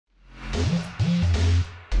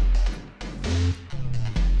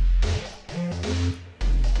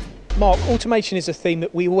Mark, automation is a theme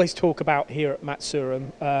that we always talk about here at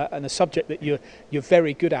Matsuura, and a subject that you're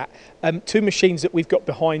very good at. Two machines that we've got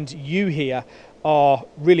behind you here are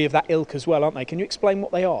really of that ilk as well, aren't they? Can you explain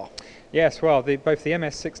what they are? Yes, well, both the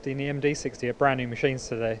MS60 and the MD60 are brand new machines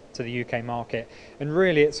to the UK market, and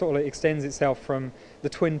really it sort of extends itself from the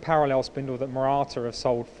twin parallel spindle that Murata have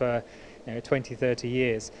sold for 20, 30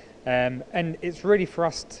 years. And it's really for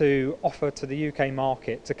us to offer to the UK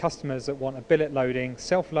market to customers that want a billet loading,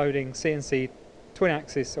 self-loading CNC twin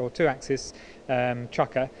axis or two axis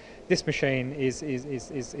chucker. This machine is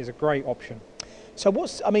a great option. So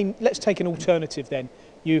let's take an alternative then.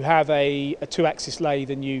 You have a two axis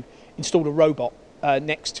lathe and you install a robot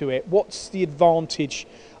next to it. What's the advantage,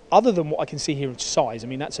 other than what I can see here of size? I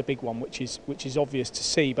mean, that's a big one, which is obvious to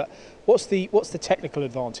see. But what's the technical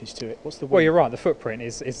advantage to it? Well, you're right. The footprint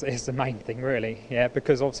is the main thing, really. Yeah,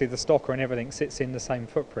 because obviously the stocker and everything sits in the same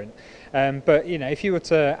footprint. But if you were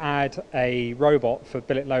to add a robot for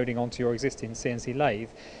billet loading onto your existing CNC lathe,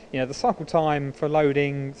 the cycle time for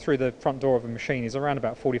loading through the front door of a machine is around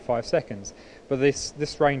about 45 seconds. But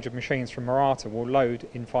this range of machines from Murata will load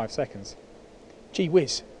in 5 seconds. Gee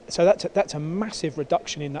whiz. So that's a massive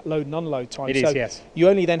reduction in that load and unload time. It is, yes. You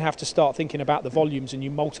only then have to start thinking about the volumes, and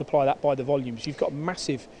you multiply that by the volumes. You've got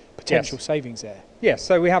massive potential savings there. Yes,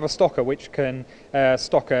 so we have a stocker which can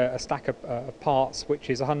stock a stack of parts which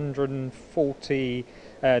is 140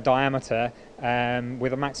 diameter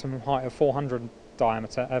with a maximum height of 400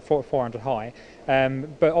 diameter, 400 high.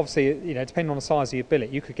 But obviously, depending on the size of your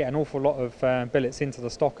billet, you could get an awful lot of billets into the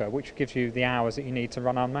stocker, which gives you the hours that you need to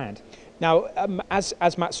run unmanned. Now, as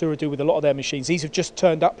Matsuura do with a lot of their machines, these have just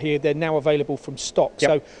turned up here. They're now available from stock.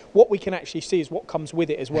 Yep. So what we can actually see is what comes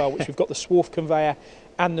with it as well, which we've got the swarf conveyor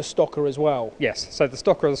and the stocker as well. Yes, so the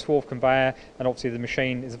stocker, the swarf conveyor, and obviously the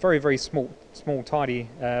machine is a very, very small, tidy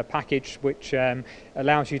package, which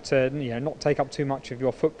allows you to not take up too much of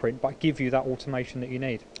your footprint, but give you that automation that you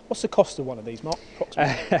need. What's the cost of one of these, Mark?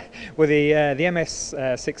 Well, the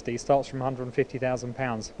MS60 starts from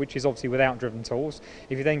 £150,000, which is obviously without driven tools.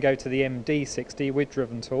 If you then go to the MD60 with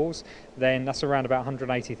driven tools, then that's around about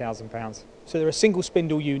 £180,000. So they're a single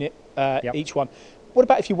spindle unit, Yep. each one. What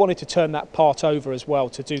about if you wanted to turn that part over as well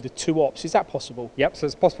to do the two ops? Is that possible? Yep, so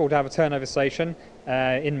it's possible to have a turnover station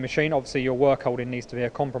in the machine. Obviously your work holding needs to be a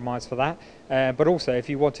compromise for that. But also if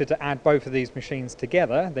you wanted to add both of these machines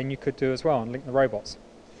together, then you could do as well and link the robots.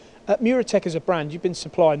 Muratec as a brand, you've been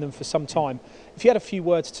supplying them for some time. If you had a few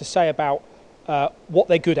words to say about what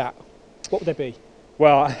they're good at, what would they be?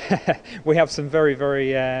 Well, we have some very,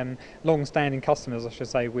 very long-standing customers, I should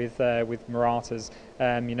say, with Muratas.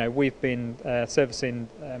 We've been servicing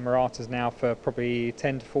Muratas now for probably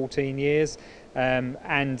 10 to 14 years, and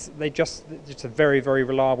it's a very, very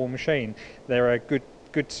reliable machine. They're a good,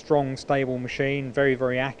 strong, stable machine, very,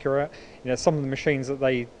 very accurate. Some of the machines that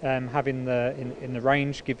they have in the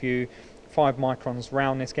range give you 5 microns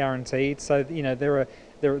roundness guaranteed. So they're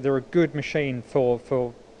a good machine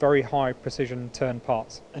for very high precision turn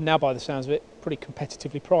parts. And now, by the sounds of it, pretty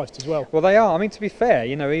competitively priced as well. Well, they are. I mean, to be fair,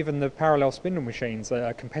 even the parallel spindle machines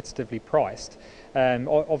are competitively priced.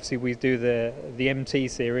 Obviously, we do the MT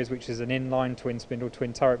series, which is an inline twin spindle,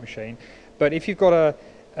 twin turret machine. But if you've got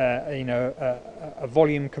a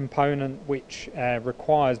volume component which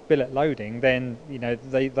requires billet loading, then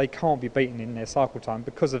they can't be beaten in their cycle time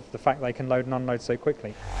because of the fact they can load and unload so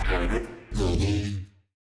quickly.